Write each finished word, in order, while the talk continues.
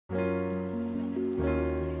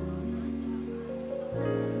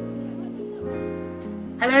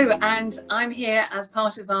Hello, and I'm here as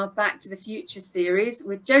part of our Back to the Future series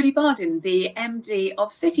with Jodi Bartin, the MD of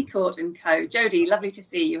Citicourt Co. Jodi, lovely to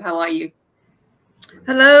see you. How are you?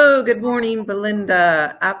 Hello, good morning,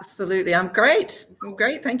 Belinda. Absolutely, I'm great. I'm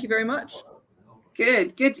great. Thank you very much.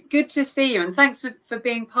 Good to see you, and thanks for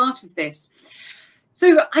being part of this.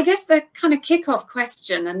 So I guess a kind of kick-off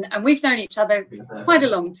question, and we've known each other quite a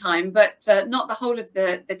long time, but not the whole of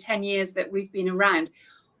the 10 years that we've been around.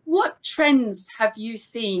 What trends have you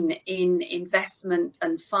seen in investment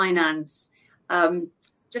and finance?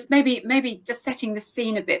 Just maybe just setting the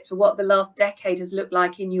scene a bit for what the last decade has looked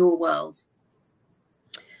like in your world.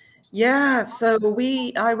 Yeah, so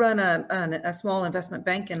I run a small investment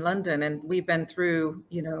bank in London, and we've been through,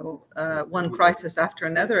 one crisis after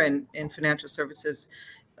another in financial services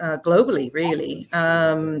globally, really.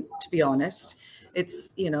 To be honest,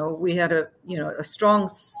 it's, we had a strong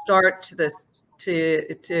start to this to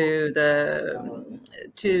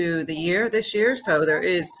the year this year. So there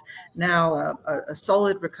is now a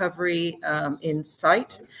solid recovery in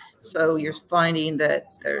sight. So you're finding that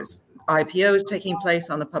there's IPOs taking place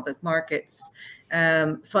on the public markets,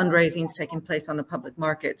 fundraisings taking place on the public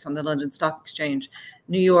markets, on the London Stock Exchange.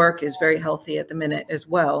 New York is very healthy at the minute as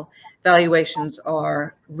well. Valuations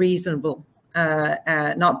are reasonable,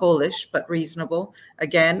 not bullish, but reasonable,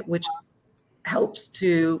 again, which helps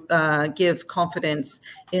to give confidence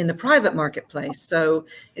in the private marketplace. So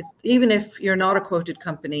it's, even if you're not a quoted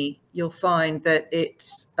company, you'll find that it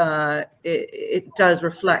does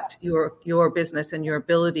reflect your business and your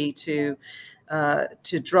ability to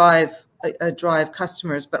drive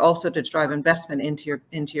customers, but also to drive investment into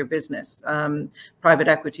your business, private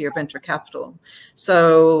equity or venture capital.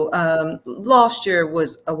 So last year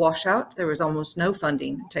was a washout. There was almost no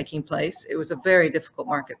funding taking place. It was a very difficult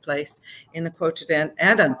marketplace in the quoted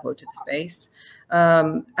and unquoted space.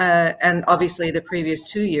 And obviously the previous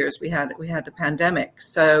 2 years we had the pandemic.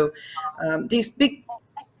 So these big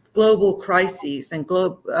global crises and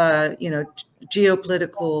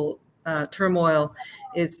geopolitical turmoil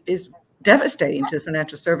is devastating to the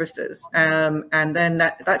financial services. And then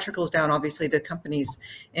that trickles down obviously to companies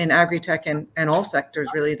in agri-tech and all sectors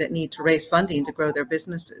really that need to raise funding to grow their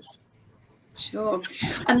businesses. Sure.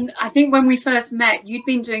 And I think when we first met, you'd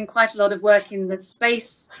been doing quite a lot of work in the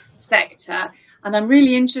space sector. And I'm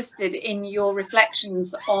really interested in your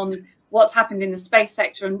reflections on what's happened in the space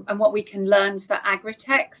sector and what we can learn for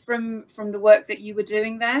agri-tech from the work that you were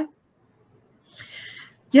doing there.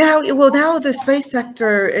 Yeah, well, now the space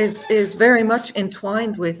sector is very much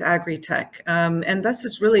entwined with agri-tech, and this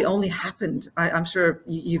has really only happened. I'm sure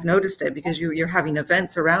you've noticed it because you're having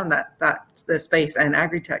events around the space and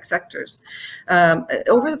agri-tech sectors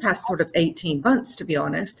over the past sort of 18 months, to be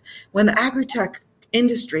honest. When the agri-tech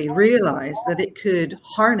industry realized that it could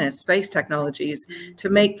harness space technologies to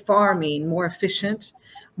make farming more efficient,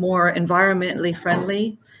 more environmentally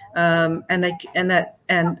friendly. And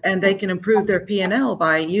they can improve their P&L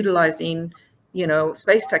by utilizing,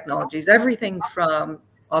 space technologies, everything from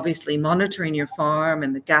obviously monitoring your farm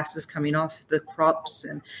and the gases coming off the crops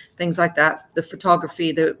and things like that. The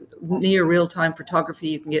photography, the near real-time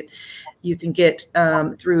photography you can get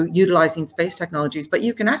through utilizing space technologies, but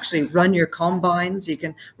you can actually run your combines, you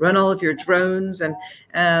can run all of your drones, and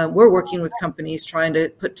we're working with companies trying to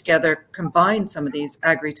combine some of these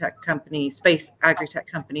agri-tech companies, space agri-tech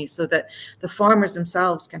companies, so that the farmers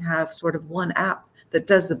themselves can have sort of one app that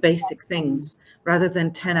does the basic things rather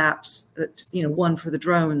than 10 apps that, one for the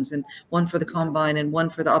drones and one for the combine and one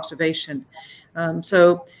for the observation.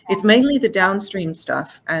 So it's mainly the downstream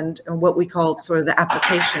stuff and what we call sort of the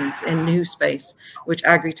applications in new space, which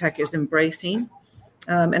agri-tech is embracing.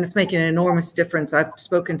 And it's making an enormous difference. I've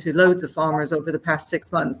spoken to loads of farmers over the past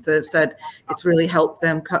 6 months that have said it's really helped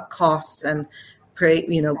them cut costs and create,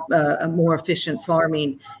 a more efficient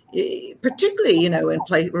farming, particularly, in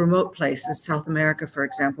remote places, South America, for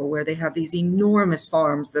example, where they have these enormous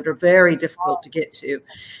farms that are very difficult to get to.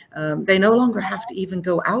 They no longer have to even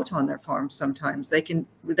go out on their farms. Sometimes they can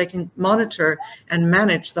monitor and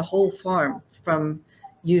manage the whole farm from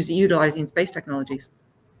utilizing space technologies.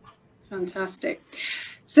 Fantastic.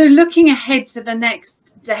 So looking ahead to the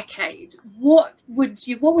next decade, what would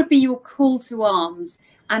be your call to arms,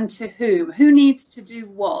 and to whom? Who needs to do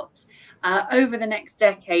what over the next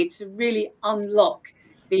decade to really unlock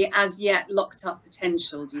the as yet locked up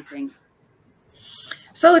potential, do you think?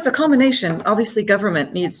 So it's a combination. Obviously,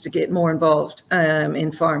 government needs to get more involved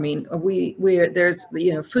in farming. There's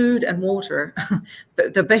food and water,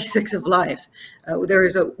 the basics of life. There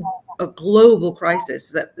is a global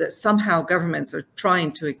crisis that somehow governments are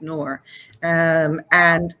trying to ignore,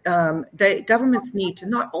 governments need to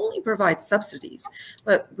not only provide subsidies,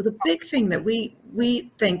 but the big thing that we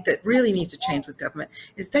think that really needs to change with government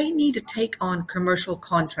is they need to take on commercial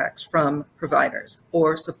contracts from providers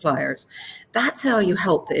or suppliers. That's how you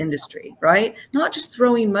help the industry, right? Not just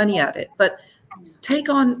throwing money at it, but take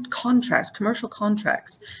on contracts, commercial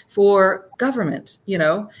contracts for government,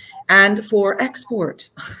 and for export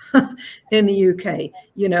in the UK.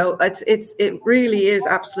 It really is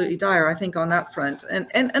absolutely dire, I think, on that front,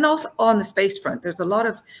 and also on the space front. There's a lot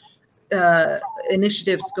of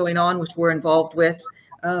initiatives going on which we're involved with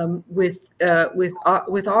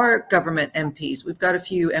our government MPs. We've got a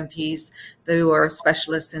few MPs who are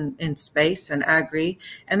specialists in space and agri,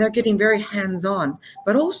 and they're getting very hands-on,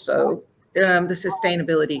 but also the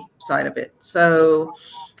sustainability side of it. So,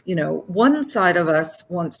 one side of us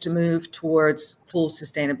wants to move towards full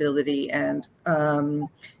sustainability and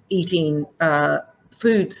eating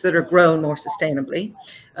foods that are grown more sustainably,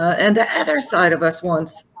 and the other side of us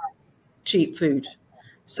wants cheap food.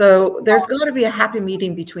 So there's got to be a happy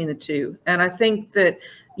medium between the two. And I think that,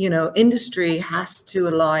 industry has to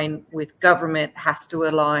align with government, has to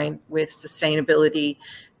align with sustainability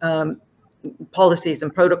policies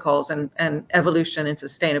and protocols and evolution and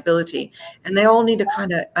sustainability. And they all need to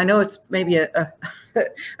kind of, I know it's maybe a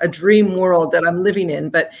dream world that I'm living in,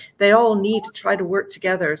 but they all need to try to work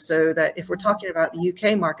together so that if we're talking about the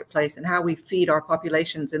UK marketplace and how we feed our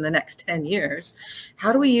populations in the next 10 years,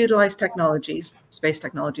 how do we utilize technologies, space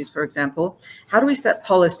technologies, for example? How do we set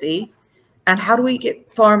policy, and how do we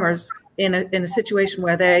get farmers in a situation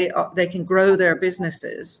where they can grow their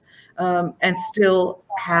businesses and still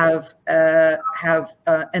have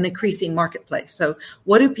an increasing marketplace? So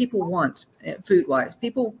what do people want food-wise?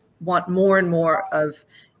 People want more and more of,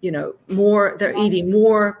 they're eating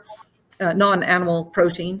more non-animal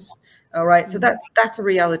proteins. All right, so that's a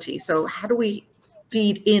reality. So how do we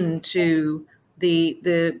feed into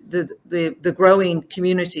the growing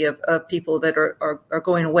community of people that are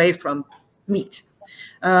going away from meat?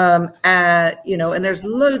 And there's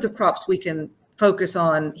loads of crops we can focus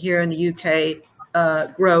on here in the UK,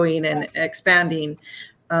 growing and expanding,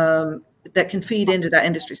 that can feed into that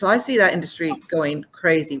industry. So I see that industry going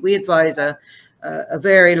crazy. We advise a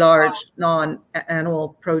very large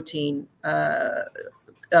non-animal protein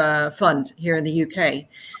fund here in the UK.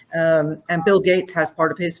 And Bill Gates has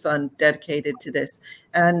part of his fund dedicated to this.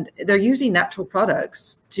 And they're using natural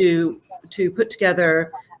products to put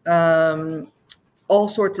together all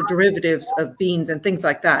sorts of derivatives of beans and things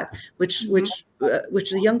like that, which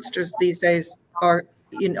the youngsters these days are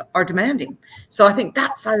demanding. So I think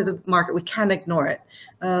that side of the market, we can't ignore it.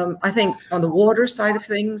 I think on the water side of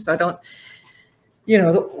things, I don't,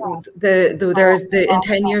 there's in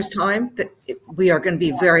 10 years time that we are going to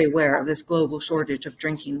be very aware of this global shortage of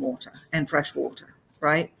drinking water and fresh water,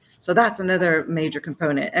 right? So that's another major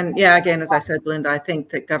component. And yeah, again, as I said, Belinda, I think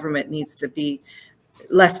that government needs to be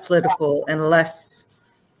less political and less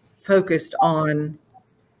focused on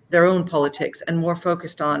their own politics and more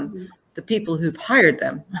focused on the people who've hired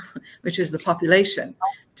them, which is the population,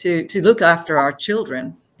 to look after our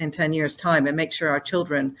children in 10 years time and make sure our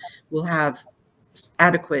children will have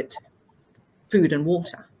adequate food and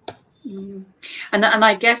water. And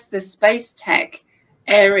I guess the space tech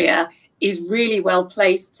area is really well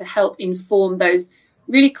placed to help inform those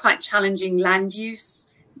really quite challenging land use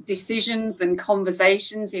decisions and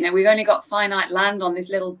conversations. We've only got finite land on this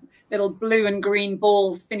little blue and green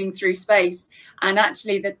ball spinning through space, and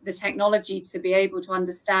actually the technology to be able to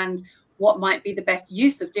understand what might be the best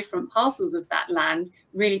use of different parcels of that land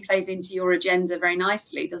really plays into your agenda very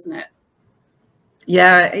nicely, doesn't it?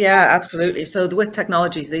 Yeah, absolutely. So with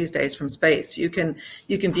technologies these days from space, you can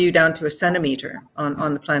view down to a centimeter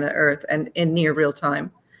on the planet Earth and in near real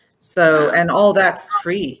time. So, and all that's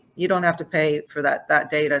free. You don't have to pay for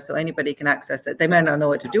that data, so anybody can access it. They may not know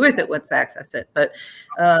what to do with it once they access it, but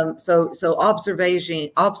so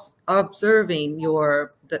observing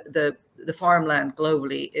the farmland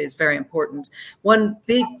globally is very important. One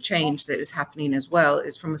big change that is happening as well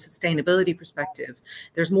is from a sustainability perspective.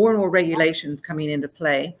 There's more and more regulations coming into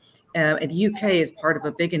play. And the UK is part of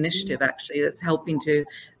a big initiative actually that's helping to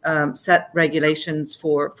set regulations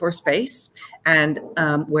for space and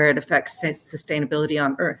where it affects sustainability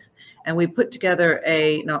on Earth. And we put together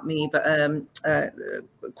not me, but a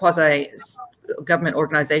quasi-government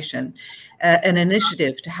organization, an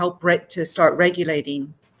initiative to help to start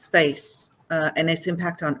regulating space and its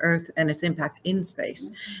impact on Earth and its impact in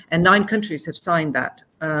space. And 9 countries have signed that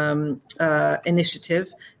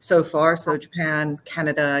initiative so far. So Japan,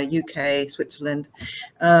 Canada, UK, Switzerland.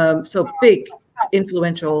 So big,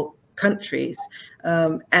 influential countries.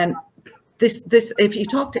 And this, if you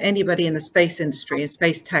talk to anybody in the space industry and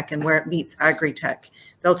space tech and where it meets agri-tech,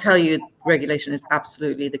 they'll tell you regulation is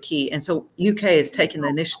absolutely the key. And so UK has taken the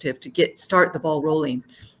initiative to start the ball rolling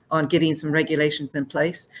on getting some regulations in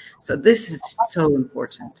place. So this is so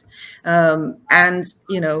important. And,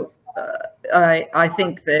 you know, I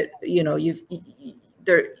think that, you know,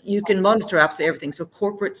 you can monitor absolutely everything. So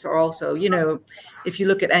corporates are also, you know, if you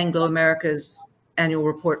look at Anglo America's annual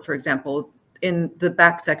report, for example, in the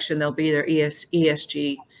back section, there'll be their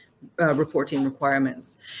ESG reporting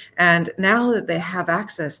requirements. And now that they have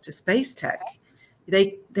access to space tech,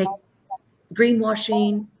 they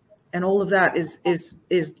greenwashing and all of that is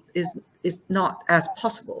not as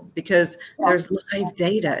possible, because there's live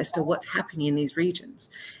data as to what's happening in these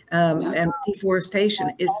regions. And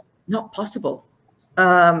deforestation is not possible.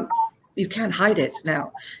 You can't hide it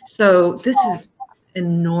now. So this is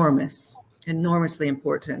enormously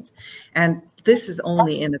important. And this is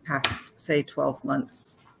only in the past, say, 12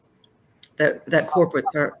 months that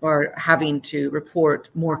corporates are having to report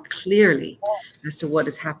more clearly as to what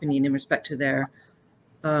is happening in respect to their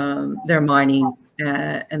mining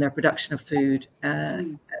and their production of food,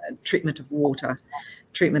 treatment of water,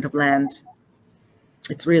 treatment of land.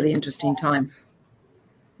 It's really interesting time.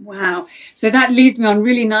 Wow. So that leads me on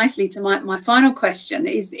really nicely to my final question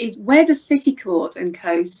is where does Citicourt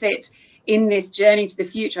Co sit in this journey to the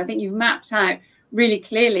future? I think you've mapped out really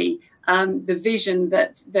clearly the vision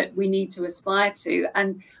that we need to aspire to,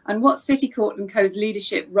 and what's Citicourt Co's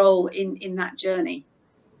leadership role in that journey?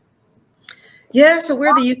 Yeah, so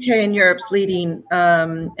we're the UK and Europe's leading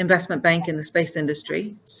investment bank in the space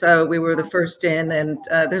industry. So we were the first in, and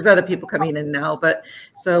there's other people coming in now. But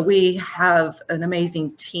so we have an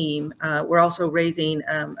amazing team. We're also raising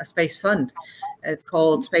a space fund. It's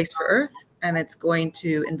called Space for Earth, and it's going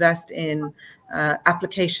to invest in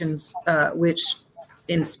applications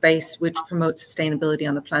in space which promote sustainability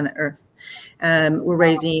on the planet Earth. We're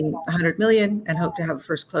raising 100 million and hope to have a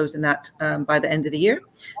first close in that by the end of the year.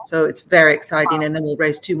 So it's very exciting. And then we'll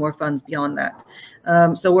raise 2 more funds beyond that.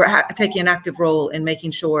 So we're taking an active role in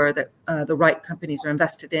making sure that the right companies are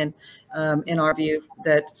invested in our view,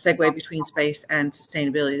 that segue between space and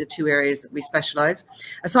sustainability, the 2 areas that we specialize.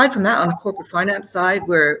 Aside from that, on the corporate finance side,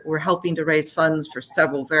 we're helping to raise funds for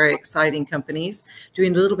several very exciting companies,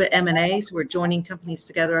 doing a little bit M&A. So we're joining companies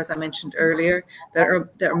together, as I mentioned earlier, that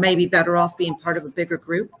are maybe better off being part of a bigger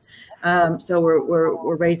group. So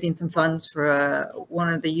we're raising some funds for one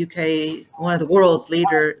of the world's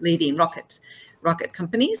leading rocket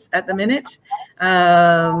companies at the minute.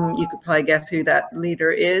 You could probably guess who that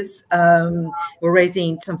leader is. We're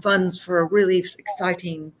raising some funds for a really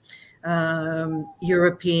exciting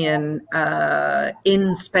European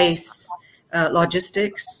in-space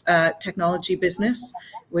logistics technology business,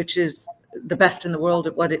 which is the best in the world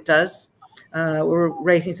at what it does. We're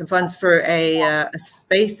raising some funds for a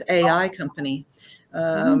space AI company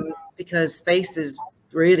because space is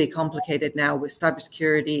really complicated now with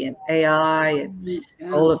cybersecurity and AI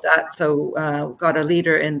and all of that. So we've got a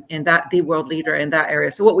leader in that, the world leader in that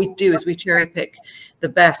area. So what we do is we cherry pick the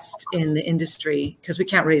best in the industry, because we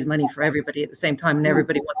can't raise money for everybody at the same time, and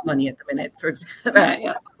everybody wants money at the minute, for example. But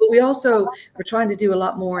we're trying to do a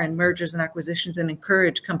lot more in mergers and acquisitions and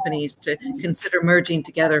encourage companies to consider merging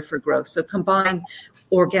together for growth. So combine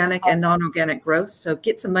organic and non-organic growth. So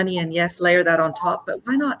get some money in, yes, layer that on top, but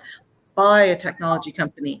why not buy a technology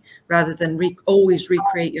company rather than always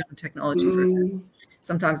recreate your own technology?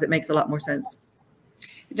 Sometimes it makes a lot more sense.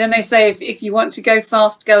 Don't they say if you want to go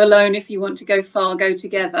fast, go alone. If you want to go far, go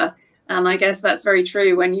together. And I guess that's very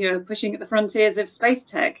true when you're pushing at the frontiers of space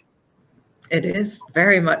tech. It is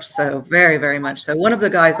very much so, very, very much so. One of the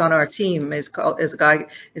guys on our team is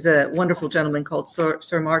a wonderful gentleman called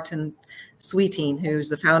Sir Martin Sweeting, who's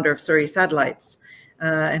the founder of Surrey Satellites,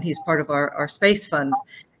 and he's part of our space fund.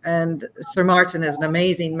 And Sir Martin is an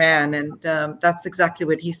amazing man, and that's exactly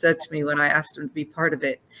what he said to me when I asked him to be part of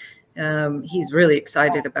it. He's really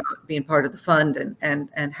excited about being part of the fund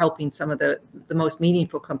and helping some of the most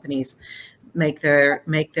meaningful companies make a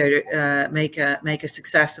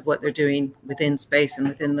success of what they're doing within space and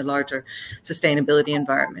within the larger sustainability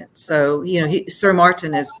environment. So, you know, Sir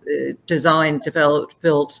Martin has designed, developed,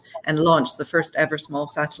 built, and launched the first ever small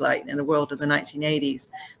satellite in the world of the 1980s.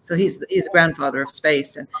 So he's a grandfather of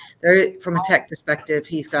space, and from a tech perspective,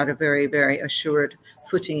 he's got a very, very assured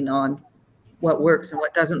footing on what works and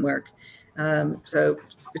what doesn't work. So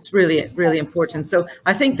it's really, really important. So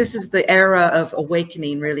I think this is the era of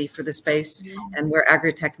awakening really for the space and where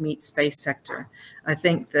agri-tech meets space sector. I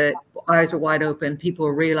think that eyes are wide open. People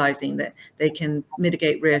are realizing that they can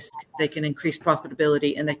mitigate risk, they can increase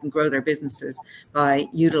profitability, and they can grow their businesses by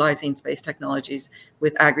utilizing space technologies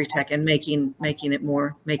with agri-tech and making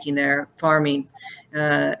their farming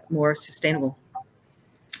more sustainable.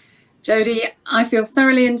 Jodi, I feel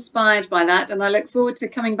thoroughly inspired by that, and I look forward to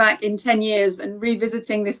coming back in 10 years and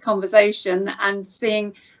revisiting this conversation and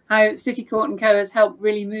seeing how Citicourt Co has helped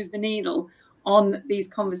really move the needle on these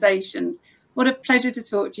conversations. What a pleasure to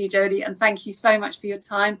talk to you, Jodi, and thank you so much for your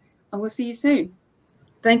time, and we'll see you soon.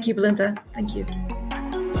 Thank you, Belinda. Thank you.